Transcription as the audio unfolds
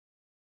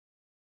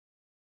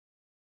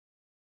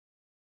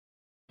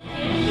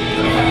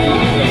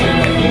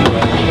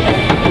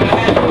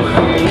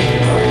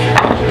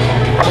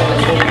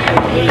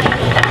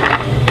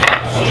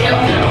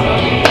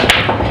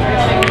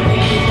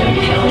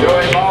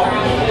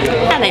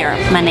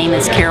My name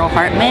is Carol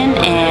Hartman,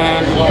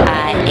 and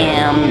I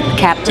am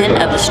captain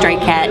of the Stray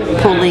Cat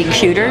Pool League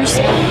Shooters.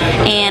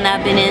 And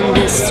I've been in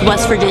this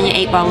West Virginia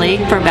 8-Ball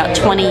League for about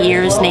 20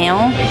 years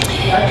now.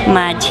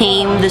 My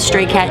team, the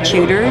Stray Cat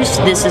Shooters,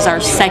 this is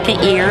our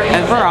second year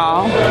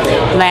overall.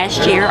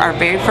 Last year, our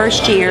very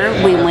first year,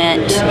 we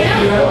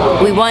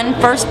won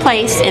first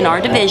place in our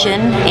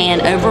division,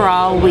 and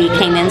overall we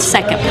came in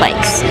second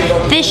place.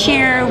 This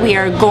year, we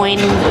are going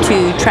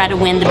to try to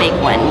win the big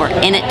one. We're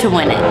in it to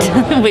win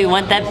it. We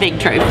want that big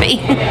trophy.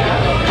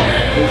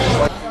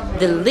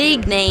 The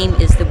league name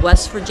is the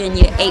West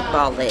Virginia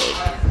 8-Ball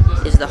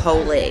League, is the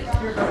whole league.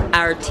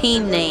 Our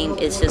team name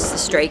is just the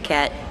Stray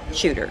Cat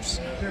Shooters.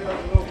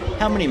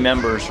 How many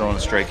members are on the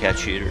Stray Cat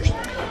Shooters?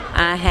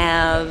 I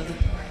have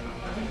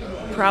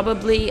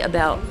probably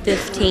about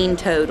 15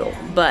 total,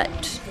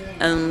 but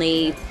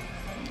only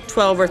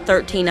 12 or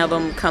 13 of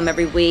them come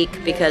every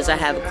week because I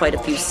have quite a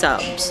few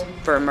subs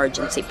for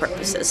emergency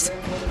purposes.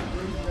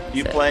 Do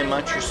you play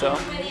much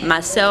yourself?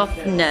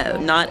 Myself, no,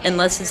 not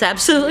unless it's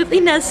absolutely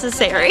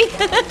necessary.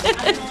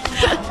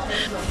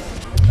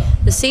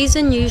 The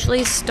season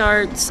usually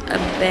starts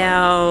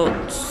about,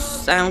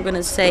 I'm going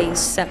to say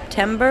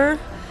September,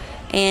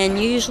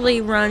 and usually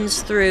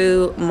runs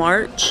through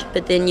March,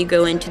 but then you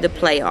go into the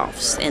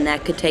playoffs, and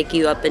that could take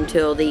you up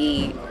until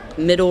the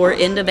middle or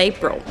end of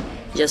April.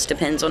 Just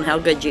depends on how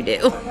good you do.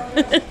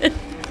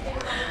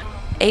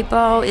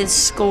 8-ball is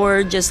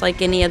scored just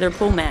like any other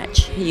pool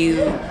match.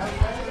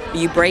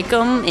 You break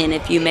them, and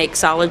if you make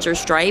solids or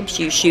stripes,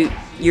 you shoot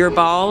your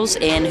balls,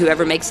 and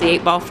whoever makes the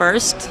 8-ball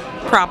first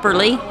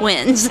properly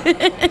wins.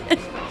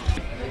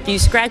 If you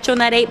scratch on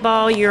that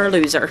 8-ball, you're a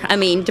loser. I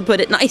mean, to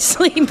put it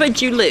nicely,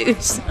 but you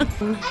lose.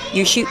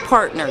 You shoot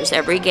partners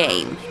every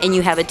game, and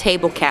you have a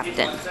table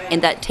captain,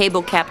 and that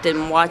table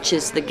captain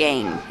watches the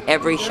game,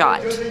 every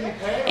shot.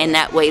 And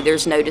that way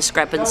there's no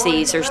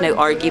discrepancies, there's no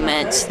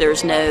arguments,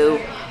 there's no,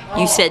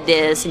 you said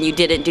this and you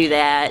didn't do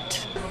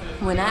that.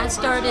 When I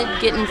started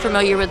getting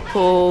familiar with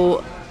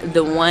pool,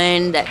 the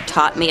one that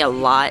taught me a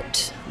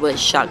lot was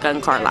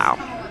Shotgun Carlisle.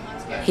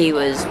 He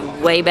was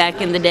way back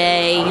in the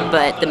day,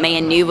 but the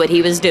man knew what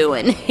he was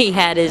doing. He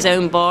had his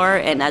own bar,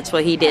 and that's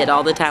what he did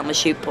all the time was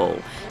shoot pool.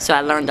 So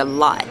I learned a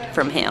lot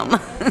from him.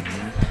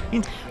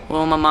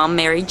 Well, my mom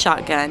married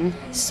Shotgun,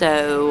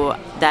 so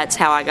that's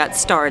how I got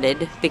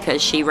started,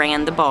 because she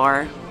ran the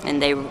bar,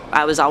 and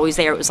I was always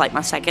there. It was like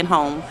my second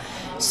home.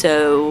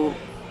 So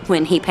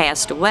when he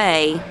passed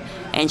away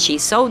and she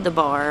sold the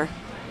bar,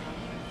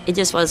 it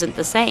just wasn't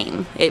the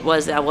same. I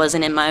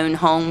wasn't in my own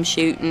home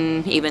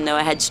shooting, even though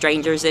I had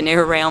strangers in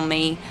there around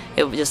me.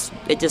 It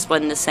just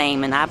wasn't the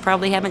same, and I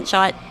probably haven't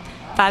shot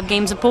 5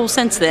 games of pool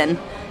since then,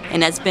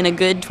 and that's been a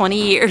good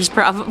 20 years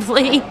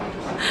probably.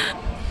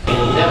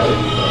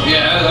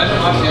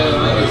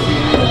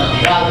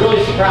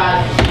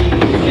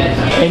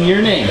 And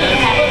your name?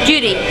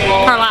 Judy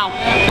Carlisle.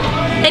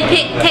 They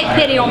take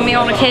pity on me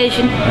on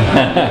occasion.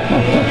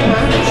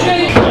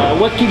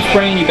 What keeps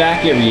bringing you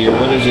back every year?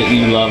 What is it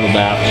you love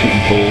about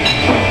shooting pool?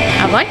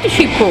 I like to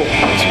shoot pool.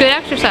 It's good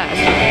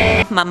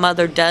exercise. My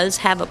mother does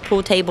have a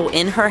pool table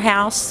in her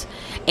house,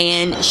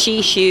 and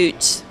she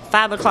shoots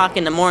 5 o'clock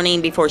in the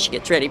morning before she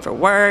gets ready for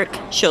work.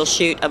 She'll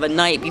shoot of a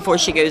night before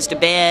she goes to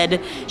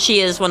bed. She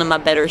is one of my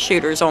better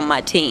shooters on my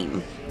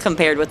team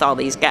compared with all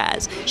these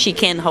guys. She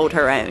can hold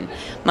her own.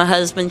 My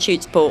husband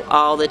shoots pool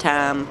all the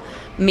time.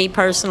 Me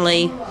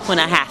personally, when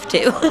I have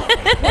to.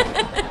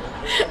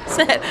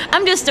 So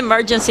I'm just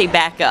emergency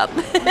backup.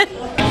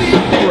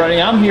 Hey,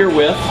 Ronnie, I'm here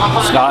with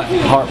Scott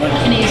Hartman.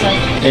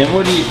 And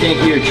what do you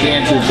think your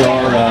chances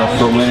are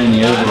for winning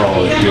the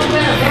overall this year?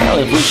 Well,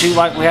 if we shoot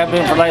like we have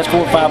been for the last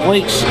 4 or 5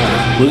 weeks,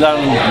 we got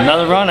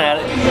another run at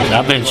it.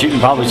 I've been shooting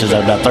probably since I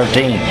was about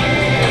 13,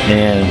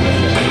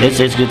 and it's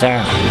a good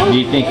time. Do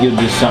you think you'll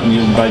do something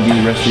you'll probably do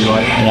the rest of your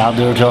life? And I'll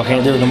do it until I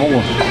can't do it no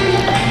more.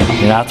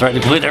 And I threaten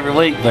to quit every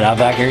week, but I'm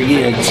back here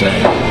again. So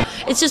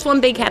it's just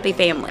one big happy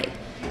family.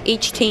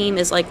 Each team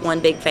is like one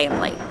big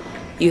family.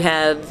 You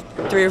have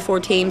 3 or 4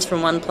 teams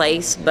from one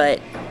place,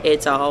 but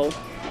it's all,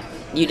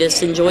 you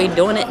just enjoy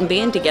doing it and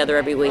being together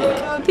every week.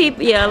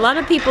 A lot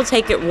of people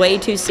take it way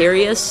too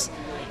serious,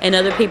 and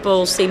other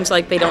people seems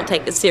like they don't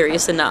take it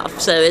serious enough.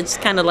 So it's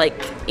kind of like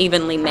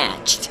evenly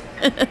matched.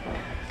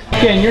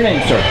 Okay, and your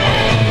name, sir?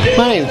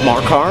 My name is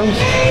Mark Harms.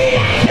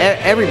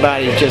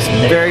 Everybody's just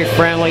very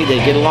friendly. They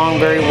get along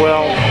very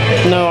well.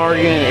 No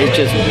arguing. It's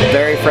just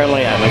very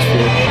friendly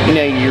atmosphere. You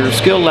know, your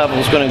skill level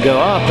is going to go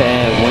up,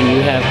 and when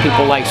you have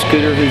people like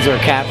Scooter, who's our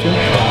captain,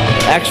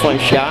 excellent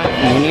shot.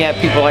 And when you have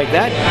people like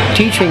that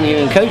teaching you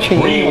and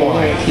coaching you,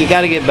 you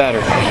got to get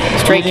better.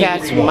 Stray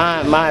Cats,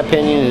 my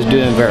opinion, is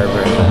doing very,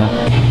 very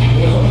well.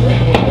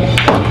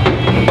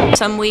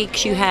 Some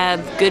weeks you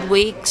have good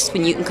weeks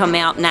when you can come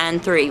out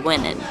 9-3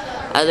 winning.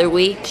 Other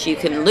weeks you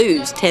can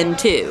lose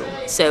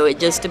 10-2. So it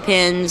just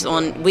depends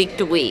on week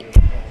to week.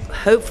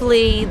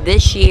 Hopefully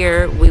this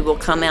year we will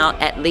come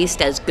out at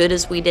least as good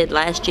as we did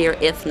last year,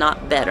 if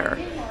not better.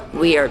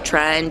 We are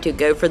trying to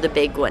go for the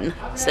big one.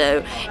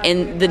 So,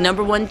 and the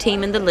 #1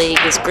 team in the league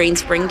is Green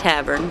Spring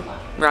Tavern,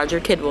 Roger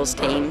Kidwell's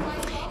team.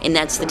 and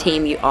that's the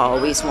team you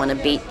always want to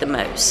beat the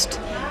most,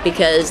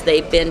 because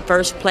they've been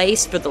first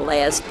place for the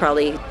last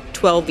probably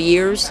 12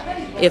 years,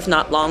 if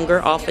not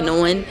longer, off and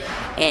on,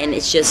 and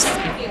it's just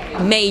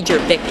major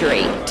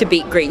victory to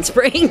beat Green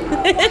Spring.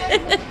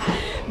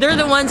 They're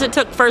the ones that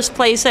took first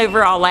place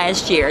overall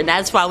last year, and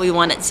that's why we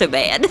want it so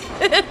bad.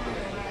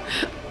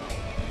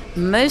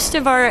 Most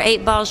of our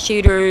 8-ball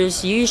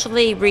shooters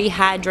usually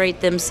rehydrate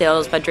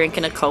themselves by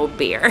drinking a cold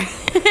beer.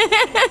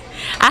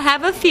 I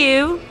have a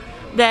few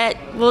that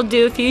will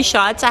do a few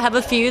shots. I have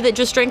a few that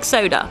just drink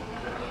soda.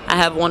 I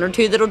have 1 or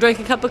 2 that'll drink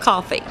a cup of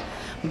coffee.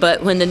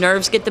 But when the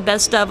nerves get the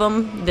best of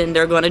them, then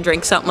they're going to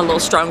drink something a little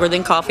stronger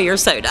than coffee or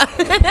soda.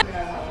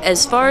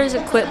 As far as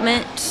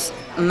equipment,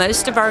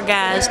 most of our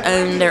guys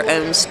own their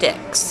own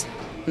sticks.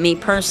 Me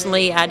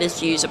personally, I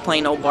just use a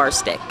plain old bar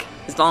stick.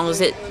 As long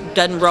as it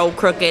doesn't roll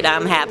crooked,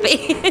 I'm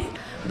happy.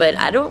 But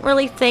I don't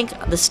really think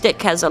the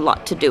stick has a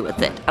lot to do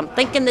with it. I'm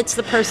thinking it's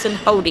the person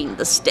holding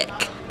the stick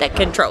that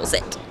controls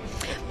it.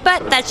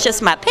 But that's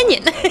just my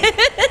opinion.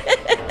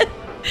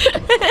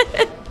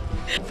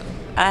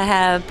 I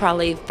have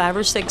probably 5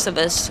 or 6 of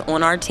us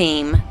on our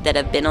team that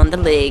have been in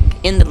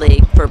the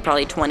league for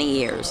probably 20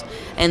 years.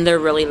 And they're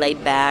really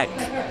laid back.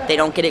 They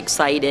don't get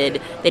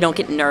excited. They don't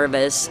get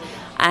nervous.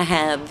 I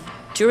have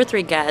 2 or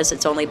 3 guys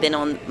that's only been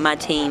on my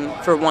team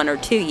for 1 or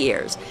 2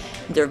 years.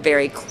 They're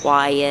very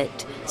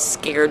quiet,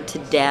 scared to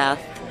death,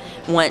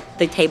 want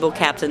the table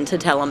captain to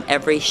tell them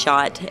every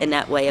shot, and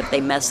that way if they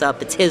mess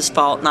up, it's his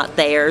fault, not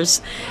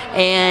theirs.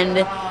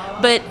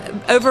 But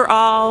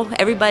overall,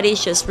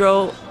 everybody's just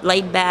real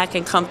laid back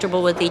and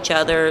comfortable with each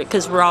other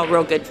because we're all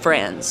real good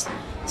friends.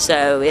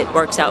 So it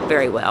works out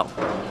very well,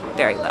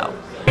 very well.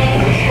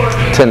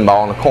 10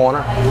 ball in the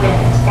corner.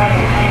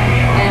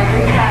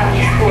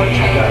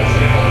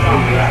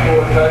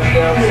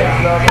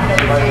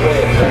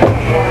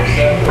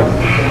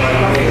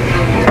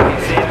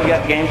 We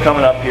got a game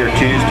coming up here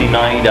Tuesday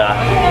night.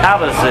 How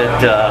does it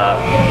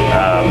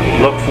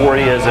look for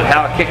you? Is it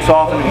how it kicks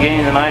off in the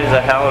beginning of the night? Is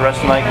that how the rest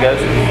of the night goes?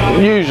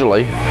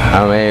 Usually.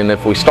 I mean,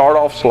 if we start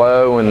off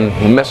slow and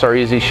we miss our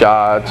easy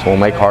shots, we'll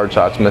make hard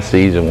shots, miss the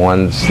easy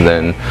ones,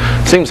 then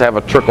it seems to have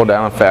a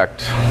trickle-down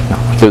effect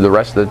through the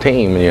rest of the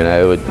team. You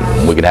know,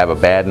 we could have a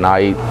bad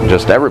night,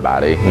 just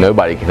everybody.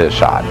 Nobody can hit a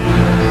shot.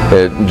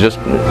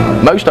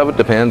 Most of it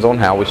depends on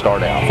how we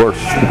start out. Of course,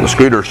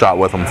 Scooter shot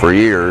with him for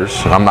years.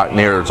 I'm not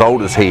near as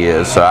old as he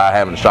is, so I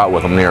haven't shot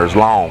with him near as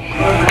long.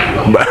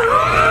 But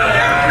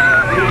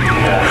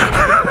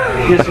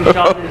Get some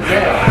shots in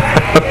there.